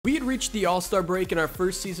We had reached the All-Star break in our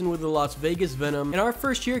first season with the Las Vegas Venom, and our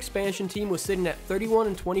first-year expansion team was sitting at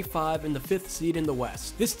 31-25 in the 5th seed in the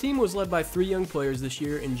West. This team was led by 3 young players this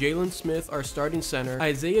year in Jalen Smith, our starting center,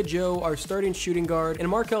 Isaiah Joe, our starting shooting guard, and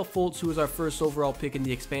Markelle Fultz, who was our first overall pick in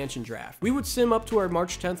the expansion draft. We would sim up to our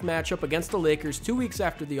March 10th matchup against the Lakers 2 weeks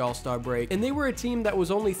after the All-Star break, and they were a team that was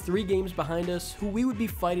only 3 games behind us, who we would be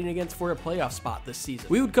fighting against for a playoff spot this season.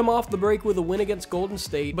 We would come off the break with a win against Golden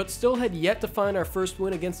State, but still had yet to find our first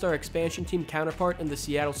win against our expansion team counterpart in the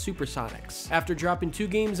Seattle Supersonics. After dropping 2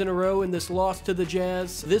 games in a row in this loss to the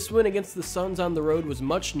Jazz, this win against the Suns on the road was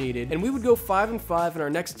much needed, and we would go 5-5 in our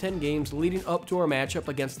next 10 games leading up to our matchup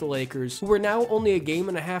against the Lakers, who are now only a game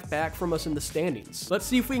and a half back from us in the standings. Let's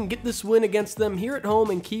see if we can get this win against them here at home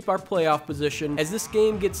and keep our playoff position, as this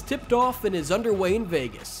game gets tipped off and is underway in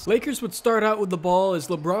Vegas. Lakers would start out with the ball as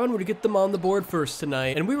LeBron would get them on the board first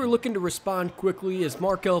tonight, and we were looking to respond quickly as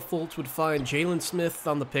Markelle Fultz would find Jalen Smith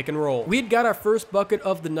on the pick and roll. We had got our first bucket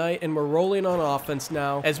of the night and we're rolling on offense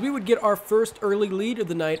now, as we would get our first early lead of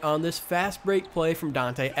the night on this fast break play from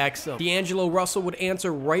Dante Exum. D'Angelo Russell would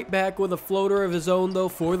answer right back with a floater of his own though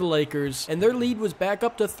for the Lakers, and their lead was back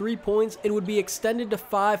up to 3 points and would be extended to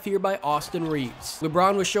 5 here by Austin Reeves.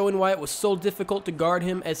 LeBron was showing why it was so difficult to guard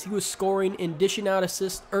him, as he was scoring and dishing out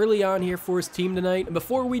assists early on here for his team tonight, and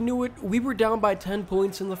before we knew it, we were down by 10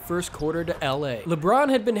 points in the first quarter to LA. LeBron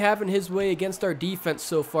had been having his way against our defense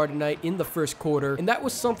so far tonight in the first quarter, and that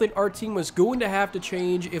was something our team was going to have to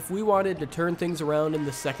change if we wanted to turn things around in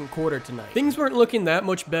the second quarter tonight. Things weren't looking that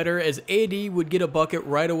much better, as AD would get a bucket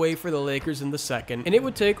right away for the Lakers in the second, and it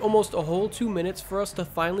would take almost a whole 2 minutes for us to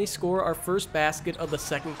finally score our first basket of the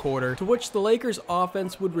second quarter, to which the Lakers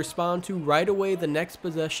offense would respond to right away the next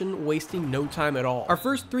possession, wasting no time at all. Our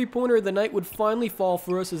first 3-pointer of the night would finally fall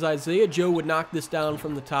for us as Isaiah Joe would knock this down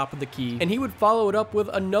from the top of the key, and he would follow it up with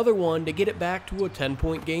another one to get it back to a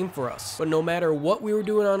 10-point game for us. But no matter what we were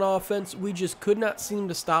doing on offense, we just could not seem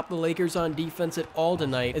to stop the Lakers on defense at all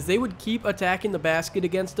tonight, as they would keep attacking the basket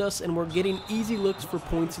against us and were getting easy looks for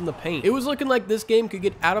points in the paint. It was looking like this game could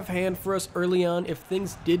get out of hand for us early on if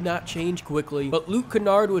things did not change quickly, but Luke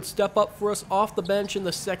Kennard would step up for us off the bench in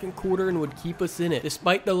the second quarter and would keep us in it.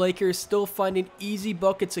 Despite the Lakers still finding easy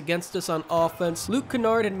buckets against us on offense, Luke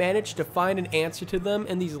Kennard had managed to find an answer to them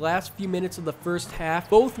in these last few minutes of the first half,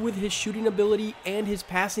 both with his shooting ability and his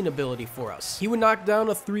passing ability for us. He would knock down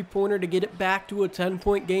a 3-pointer to get it back to a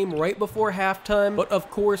 10-point game right before halftime, but of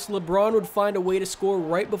course LeBron would find a way to score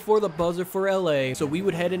right before the buzzer for LA, so we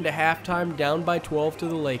would head into halftime down by 12 to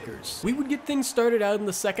the Lakers. We would get things started out in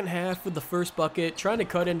the second half with the first bucket, trying to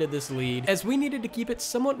cut into this lead, as we needed to keep it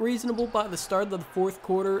somewhat reasonable by the start of the fourth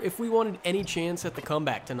quarter if we wanted any chance at the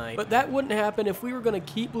comeback tonight. But that wouldn't happen if we were going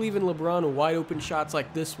to keep leaving LeBron wide open shots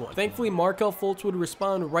like this one. Thankfully, Markelle Fultz would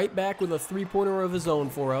respond right back with a 3-pointer of his own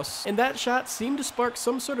for us, and that shot seemed to spark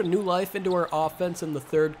some sort of new life into our offense in the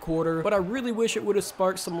third quarter, but I really wish it would have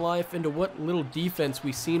sparked some life into what little defense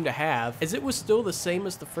we seemed to have, as it was still the same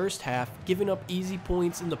as the first half, giving up easy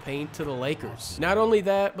points in the paint to the Lakers. Not only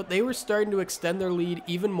that, but they were starting to extend their lead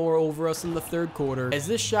even more over us in the third quarter, as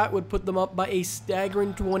this shot would put them up by a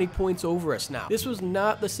staggering 20 points over us now. This was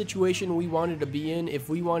not the situation we wanted to be in if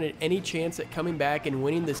we wanted any chance at coming back and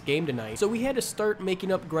winning this game tonight, so we had to start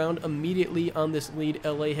making up ground immediately on this lead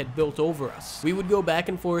LA had built over us. We would go back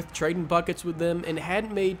and forth trading buckets with them and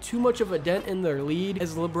hadn't made too much of a dent in their lead,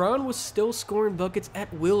 as LeBron was still scoring buckets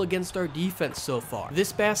at will against our defense so far.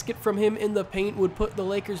 This basket from him in the paint would put the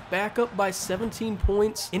Lakers back up by 17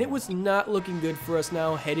 points, and it was not looking good for us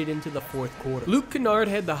now headed into the fourth quarter. Luke Kennard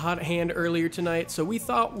had the hot hand earlier tonight, so we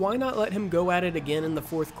thought why not let him go at it again in the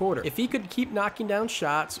fourth quarter. If he could keep knocking down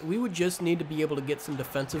shots, we would just need to be able to get some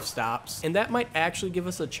defensive stops, and that might actually give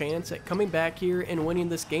us a chance at coming back here and winning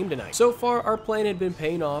this game tonight. So far, our plan had been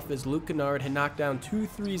paying off, as Luke Kennard had knocked down 2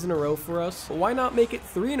 threes in a row for us, but why not make it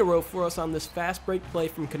 3 in a row for us on this fast break play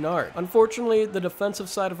from Kennard? Unfortunately, the defensive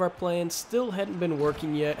side of our plan still hadn't been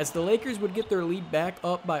working yet, as the Lakers would get their lead back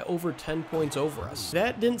up by over 10 points over us.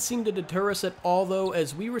 That didn't seem to deter us at all though,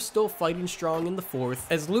 as we were still fighting strong in the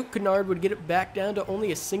fourth, as Luke Kennard would get it back down to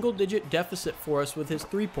only a single-digit deficit for us with his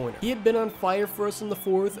 3-pointer. He had been on fire for us in the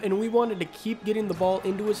fourth, and we wanted to keep getting the ball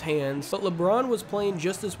into his hands, but LeBron was playing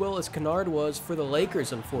just as well as Kennard was for the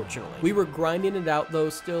Lakers, unfortunately. We were grinding it out though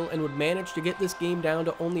still, and would manage to get this game down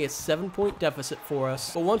to only a 7-point deficit for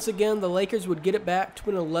us, but once again the Lakers would get it back to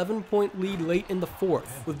an 11-point lead late in the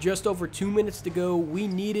fourth. With just over 2 minutes to go, we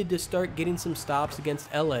needed to start getting some stops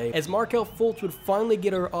against LA, as Markelle Fultz would finally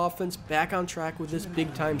get our offense back on track with this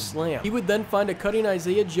big-time slam. He would then find a cutting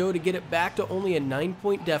Isaiah Joe to get it back to only a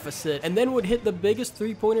 9-point deficit, and then would hit the biggest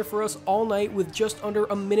 3-pointer for us all night with just under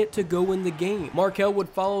a minute to go in the game. Markelle would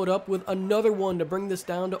follow it up with another one to bring this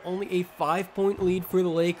down to only a 5-point lead for the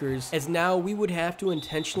Lakers, as now we would have to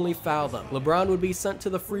intentionally foul them. LeBron would be sent to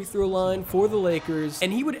the free throw line for the Lakers,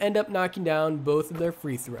 and he would end up knocking down both of their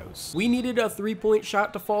free throws. We needed a 3-point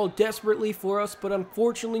shot to fall desperately for us, but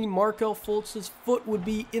unfortunately Markelle Fultz's foot would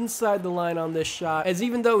be inside the line on this shot, as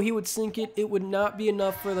even though he would sink it, it would not be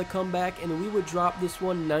enough for the comeback, and we would drop this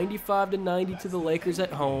one 95-90 to the Lakers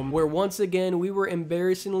at home, where once again we were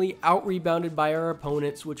embarrassingly out-rebounded by our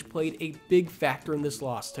opponents, which played a big factor in this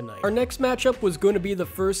loss tonight. Our next matchup was going to be the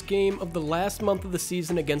first game of the last month of the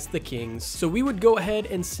season against the Kings, so we would go ahead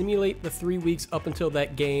and simulate the 3 weeks up until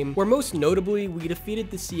that game, where most notably we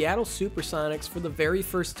defeated the Seattle Supersonics for the very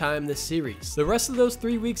first time this series. The rest of those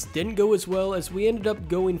 3 weeks didn't go as well, as we ended up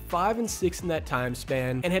going 5-6 in that time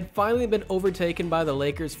span, and had finally been overtaken by the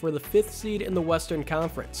Lakers for the 5th seed in the Western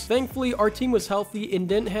Conference. Thankfully, our team was healthy and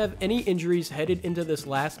didn't have any injuries headed into this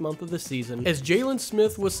last month of the season, as Jalen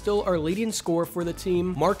Smith was still our leading scorer for the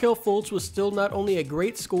team. Markelle Fultz was still not only a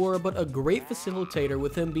great scorer, but a great facilitator,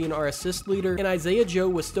 with him being our assist leader, and Isaiah Joe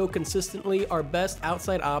was still consistently our best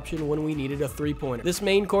outside option when we needed a 3-pointer. This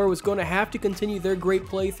main core was going to have to continue their great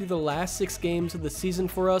play through the last 6 games of the season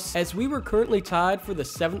for us, as we were currently tied for the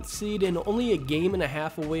 7th seed and only a game and a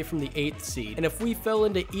half away from the 8th seed, and if we fell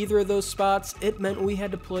into either of those spots, it meant we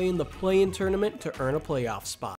had to play in the play-in tournament to earn a playoff spot.